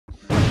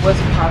What's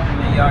poppin',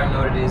 man? You already know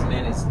what it is,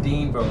 man. It's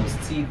Dean Bros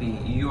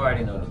TV. You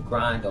already know the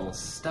grind don't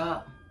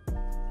stop.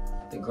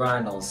 The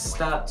grind don't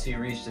stop till you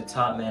reach the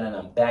top, man. And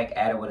I'm back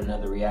at it with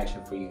another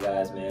reaction for you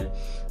guys, man.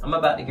 I'm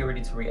about to get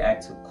ready to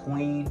react to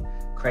Queen.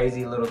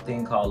 Crazy little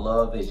thing called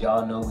Love. As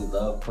y'all know, we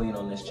love Queen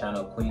on this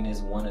channel. Queen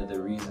is one of the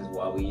reasons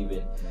why we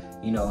even,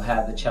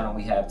 have the channel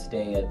we have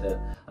today at the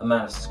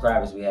amount of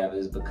subscribers we have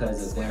is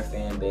because of their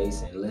fan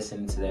base and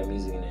listening to their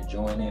music and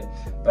enjoying it.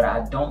 But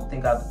I don't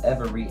think I've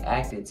ever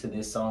reacted to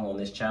this song on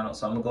this channel,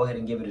 so I'm gonna go ahead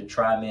and give it a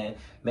try, man.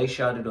 Make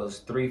sure y'all do those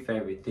 3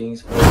 favorite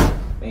things for us.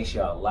 Make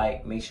sure y'all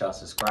like, make sure y'all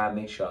subscribe,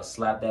 make sure y'all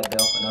slap that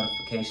bell for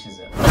notifications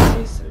and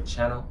updates to the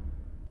channel.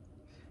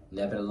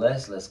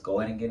 Nevertheless, let's go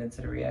ahead and get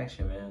into the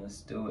reaction, man.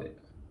 Let's do it.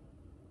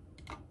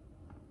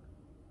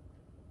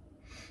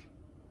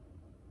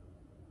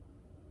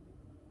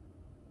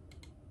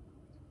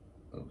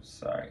 Oops,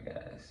 sorry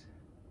guys.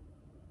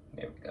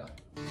 There we go.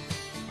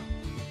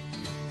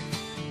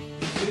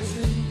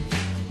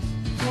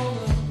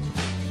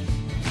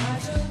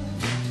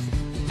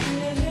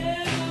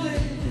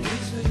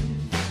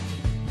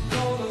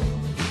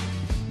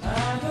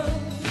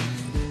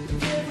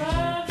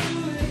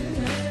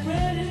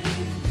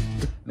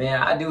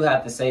 Man, I do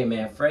have to say,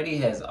 man, Freddie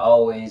has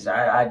always,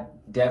 I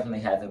definitely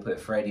have to put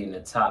Freddie in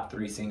the top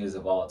 3 singers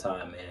of all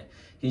time, man.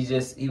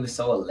 He was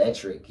so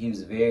electric. He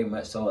was very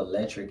much so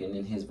electric, and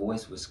then his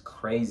voice was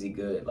crazy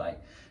good. Like,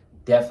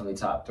 definitely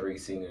top 3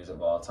 singers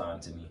of all time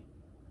to me.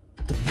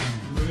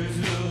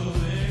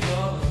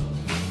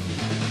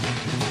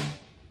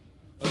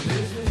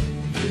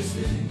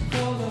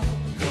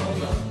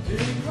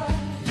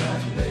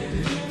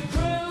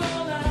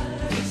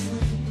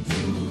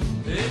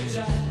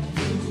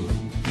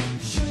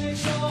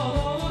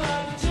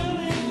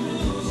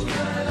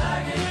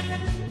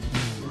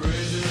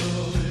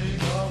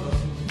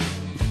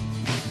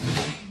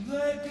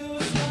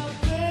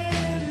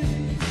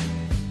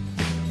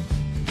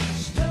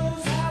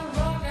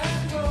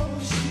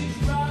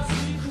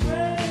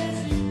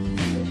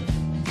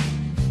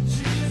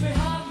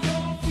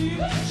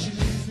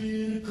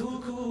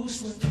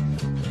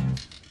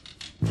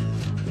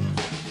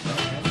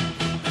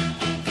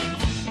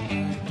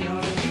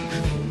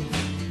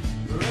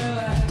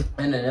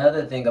 And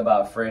another thing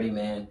about Freddie,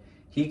 man,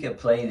 he could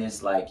play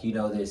this, like,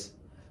 this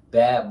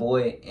bad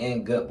boy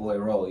and good boy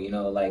role,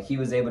 like he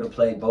was able to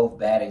play both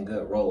bad and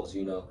good roles,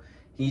 he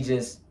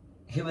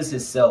was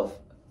himself.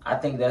 I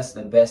think that's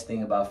the best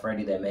thing about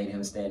Freddie that made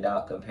him stand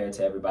out compared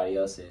to everybody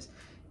else is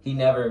he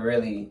never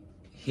really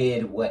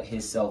hid what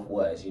his self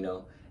was,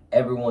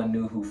 Everyone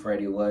knew who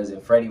Freddie was,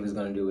 and Freddie was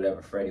going to do whatever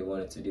Freddie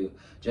wanted to do.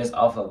 Just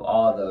off of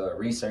all the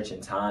research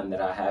and time that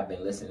I have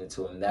been listening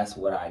to him, that's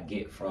what I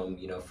get from,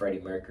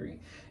 Freddie Mercury,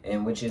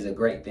 and which is a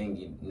great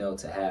thing,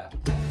 to have.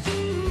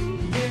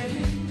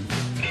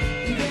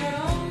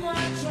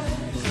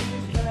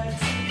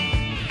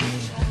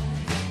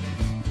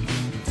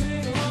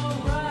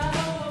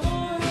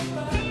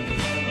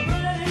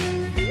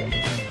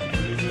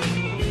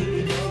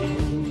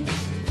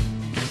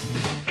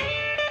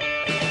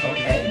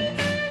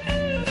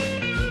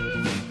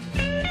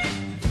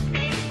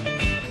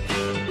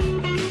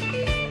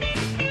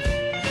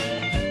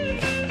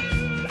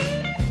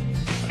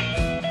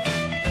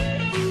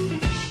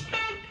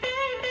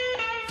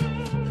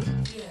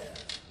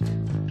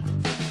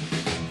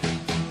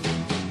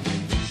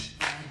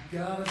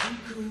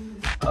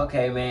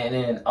 Okay, man,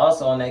 and then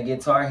also on that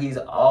guitar, he's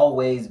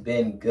always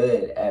been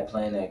good at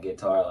playing that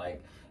guitar.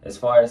 Like, as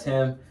far as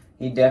him,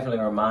 he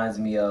definitely reminds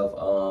me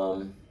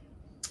of,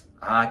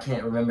 I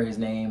can't remember his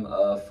name,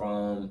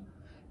 from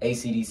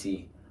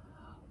AC/DC.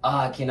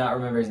 I cannot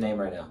remember his name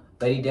right now.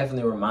 But he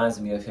definitely reminds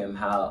me of him,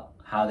 how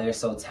they're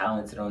so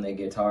talented on their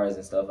guitars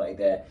and stuff like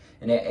that.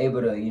 And they're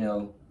able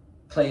to,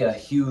 play a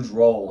huge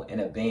role in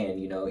a band,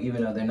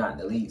 even though they're not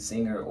the lead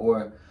singer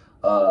or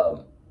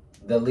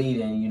the lead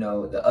and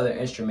the other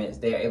instruments,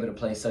 they're able to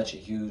play such a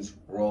huge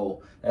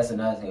role. That's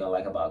another thing I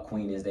like about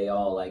Queen is they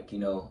all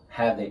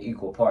have their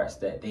equal parts,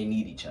 that they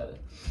need each other.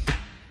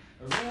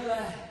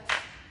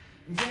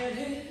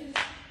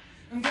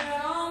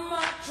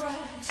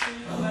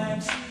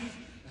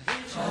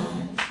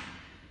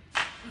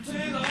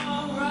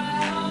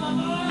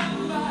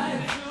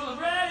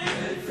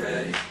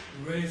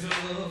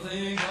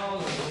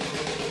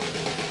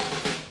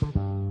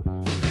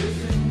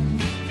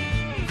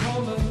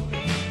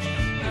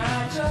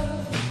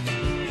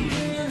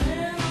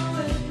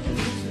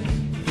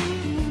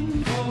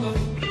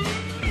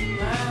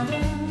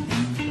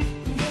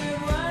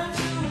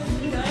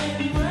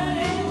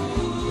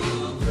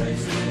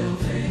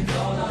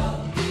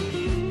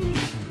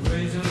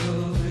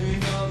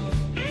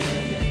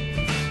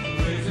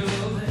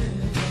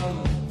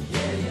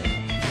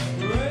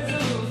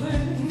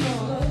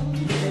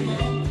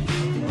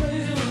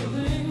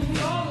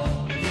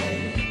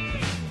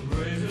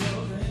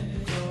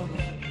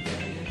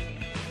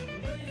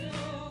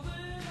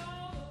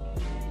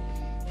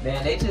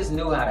 Man, they just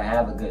knew how to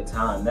have a good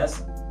time.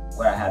 That's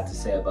what I have to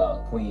say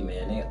about Queen,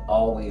 man. They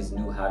always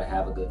knew how to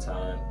have a good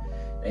time.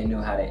 they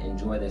knew how to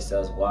enjoy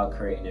themselves while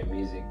creating their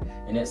music.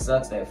 And it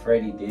sucks that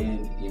Freddie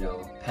did, you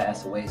know,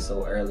 pass away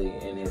so early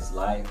in his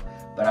life,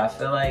 but I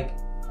feel like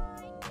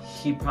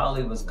he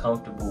probably was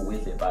comfortable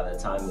with it by the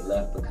time he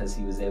left, because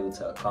he was able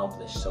to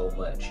accomplish so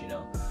much, you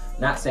know.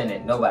 Not saying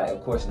that nobody,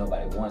 of course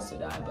nobody wants to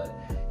die, but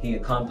he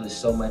accomplished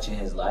so much in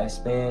his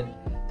lifespan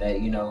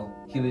that, you know,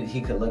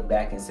 he could look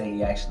back and say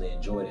he actually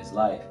enjoyed his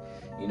life,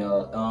 you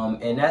know.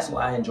 And that's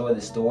why I enjoy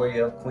the story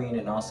of Queen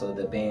and also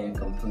the band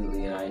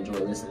completely, and I enjoy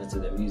listening to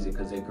their music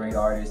because they're great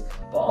artists,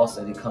 but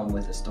also they come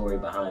with a story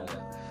behind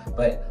them.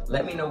 But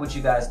let me know what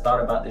you guys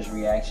thought about this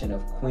reaction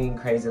of Queen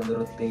Crazy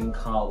Little Thing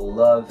Called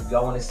Love. If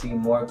y'all want to see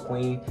more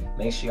Queen,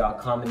 make sure y'all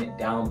comment it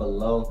down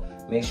below.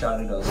 Make sure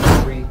y'all do those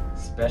 3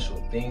 special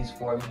things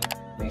for me.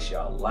 Make sure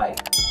y'all like,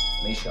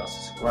 make sure y'all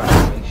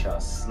subscribe, make sure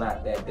y'all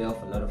slap that bell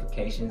for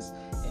notifications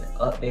and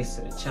updates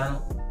to the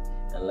channel.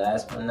 And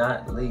last but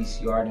not least,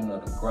 you already know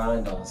the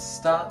grind don't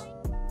stop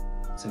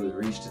till we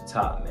reach the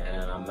top,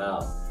 man. And I'm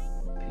out.